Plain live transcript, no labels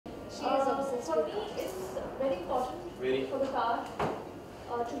For me, it's very important for the car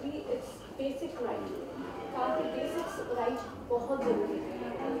to be its basic right. Car के basics right बहुत ज़रूरी है.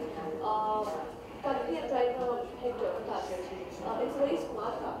 Currently, I'm driving a Hector car. It's a very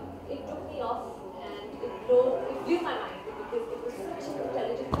smart car. It took me off and it blew my mind because it was such an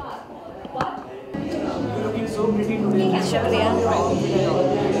intelligent car. But you're looking so pretty today. Shukriya.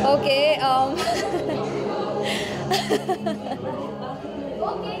 Okay.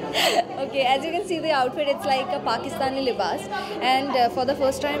 Okay, as you can see the outfit, it's like a Pakistani libas, and for the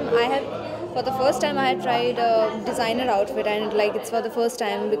first time I had tried a designer outfit, and like it's for the first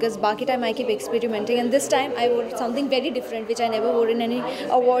time because baki time I keep experimenting, and this time I wore something very different which I never wore in any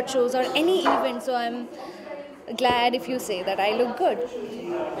award shows or any event, so I'm glad if you say that I look good.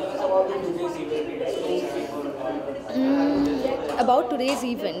 About today's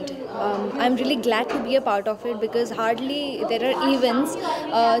event, I'm really glad to be a part of it because hardly there are events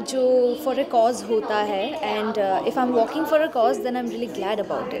जो for a cause होता है, and if I'm walking for a cause, then I'm really glad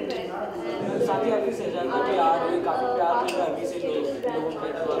about it.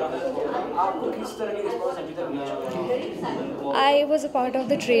 I was a part of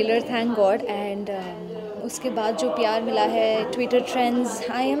the trailer, thank God, and उसके बाद जो प्यार मिला है Twitter trends,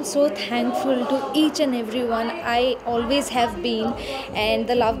 I am so thankful to each and everyone. I always have been, and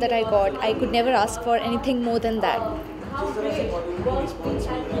the love that I got, I could never ask for anything more than that.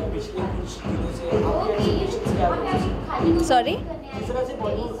 Sorry?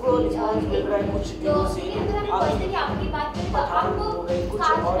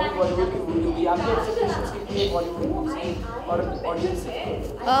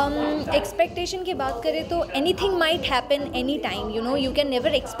 Expectation की बात करें तो anything might happen anytime, you know, you can never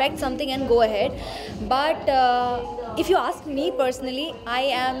expect something and go ahead, but if you ask me personally, I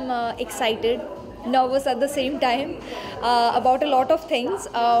am excited, nervous at the same time about a lot of things,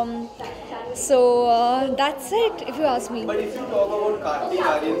 so that's it if you ask me. But if you talk about Kartik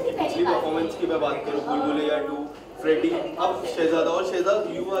Aaryan की पिछली performance की मैं बात करूँ, बुलबुलैया 2, Freddie, अब शहजादा और शहजादा,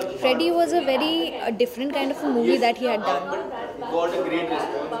 you are. Freddie was a very different kind of a movie that he had done. But got a great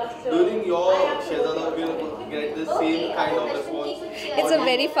response. Do you think your Shehzada will get the same kind of response? It's a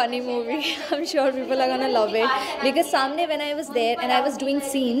very funny movie. I'm sure people are gonna love it because सामने when I was there and I was doing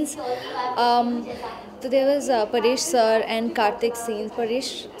scenes, so there was Paresh sir and Kartik scenes.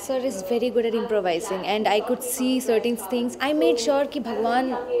 Paresh sir is very good at improvising, and I could see certain things. I made sure कि भगवान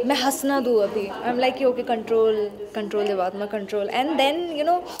मैं हंसना दूँ अभी. I'm like okay, control Debattama control, and then you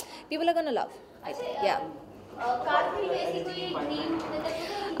know people are gonna love. I think, yeah.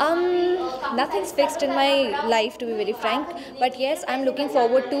 Nothing's fixed in my life, to be very frank, but yes, I'm looking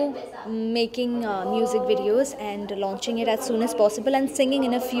forward to making music videos and launching it as soon as possible and singing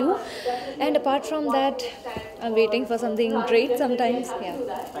in a few, and apart from that, I'm waiting for something great sometimes. Yeah.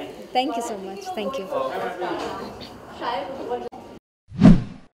 Thank you so much. Thank you.